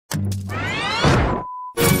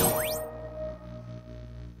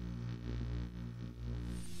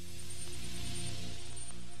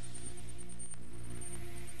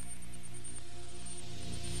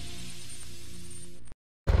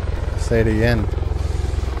Say it again.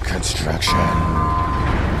 Construction.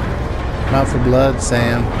 I'm out for blood,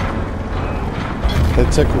 Sam.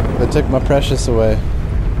 They took my precious away.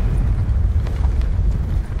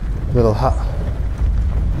 Little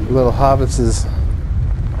hobbitses.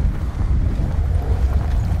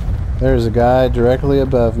 There's a guy directly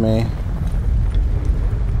above me.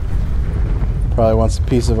 Probably wants a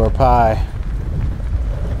piece of our pie.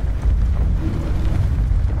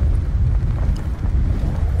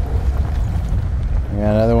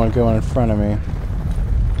 Yeah, another one going in front of me.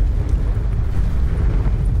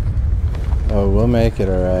 Oh, we'll make it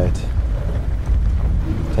alright.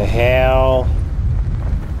 To hell.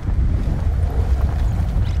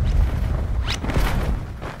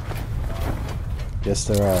 Yes,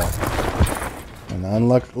 there are. And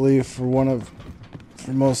unluckily for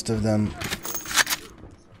most of them.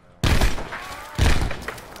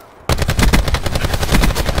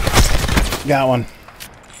 Got one.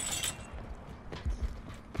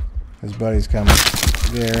 His buddy's coming.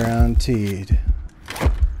 Guaranteed.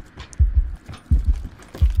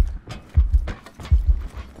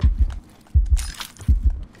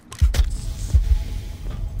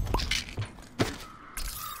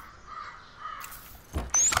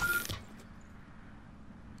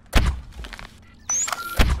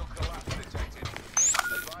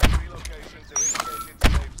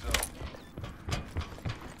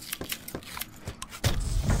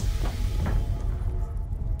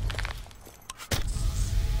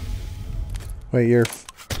 Wait, your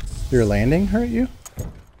landing hurt you?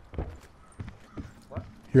 What?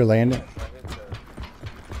 Your landing?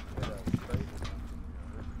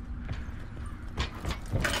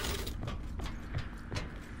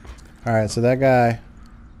 Alright, so that guy...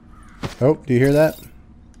 Oh, do you hear that?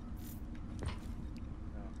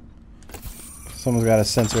 Someone's got a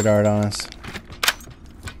sensor dart on us.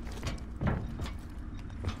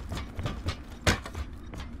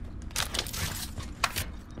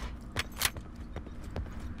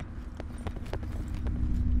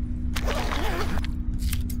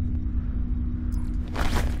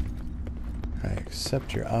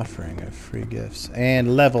 Accept your offering of free gifts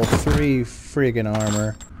and level 3 friggin'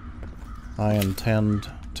 armor. I intend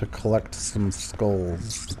to collect some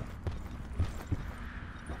skulls.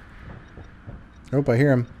 Oh, I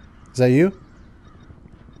hear him. Is that you?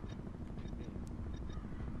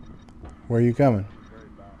 Where are you coming?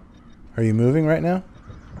 Are you moving right now?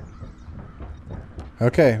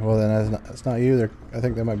 Okay, well then that's not you. I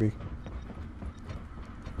think that might be.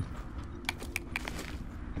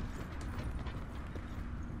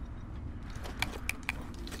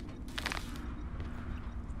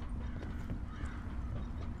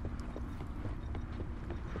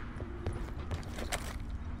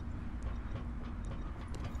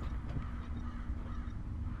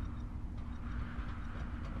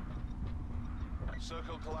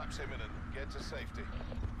 Circle collapse imminent. Get to safety.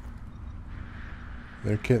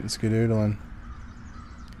 They're kitten skedoodling.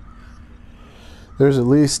 There's at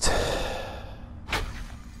least...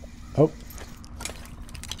 Oh.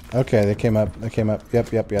 Okay, they came up. They came up.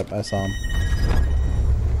 Yep. I saw them.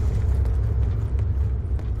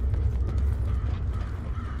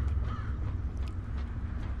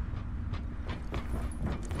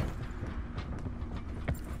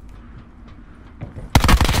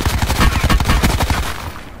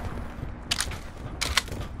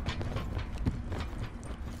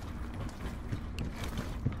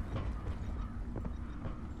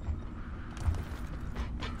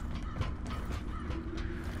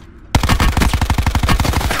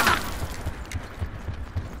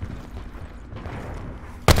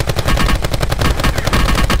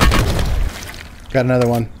 Got another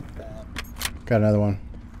one. Got another one.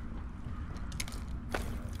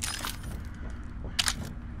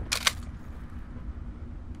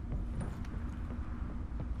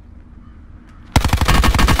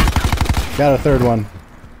 Got a third one.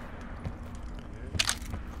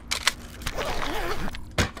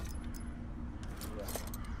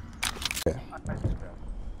 Okay.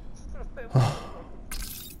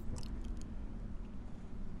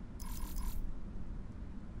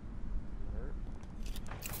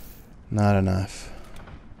 Not enough.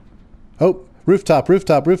 Oh, rooftop.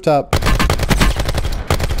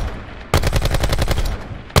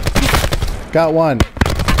 Got one.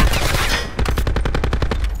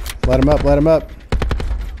 Let him up.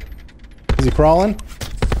 Is he crawling?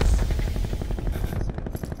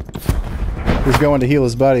 He's going to heal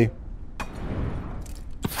his buddy.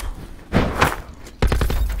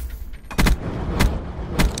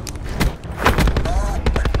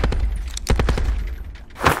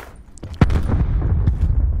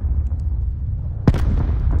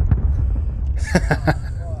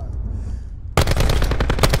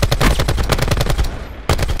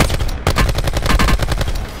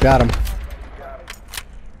 Got him.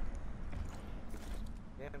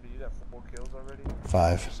 Damn, dude, you got 4 kills already?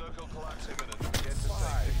 5. Circle collapse imminent. Get to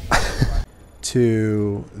safety.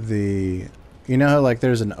 To the... You know how like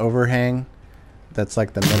there's an overhang that's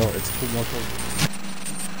like the middle? It's more towards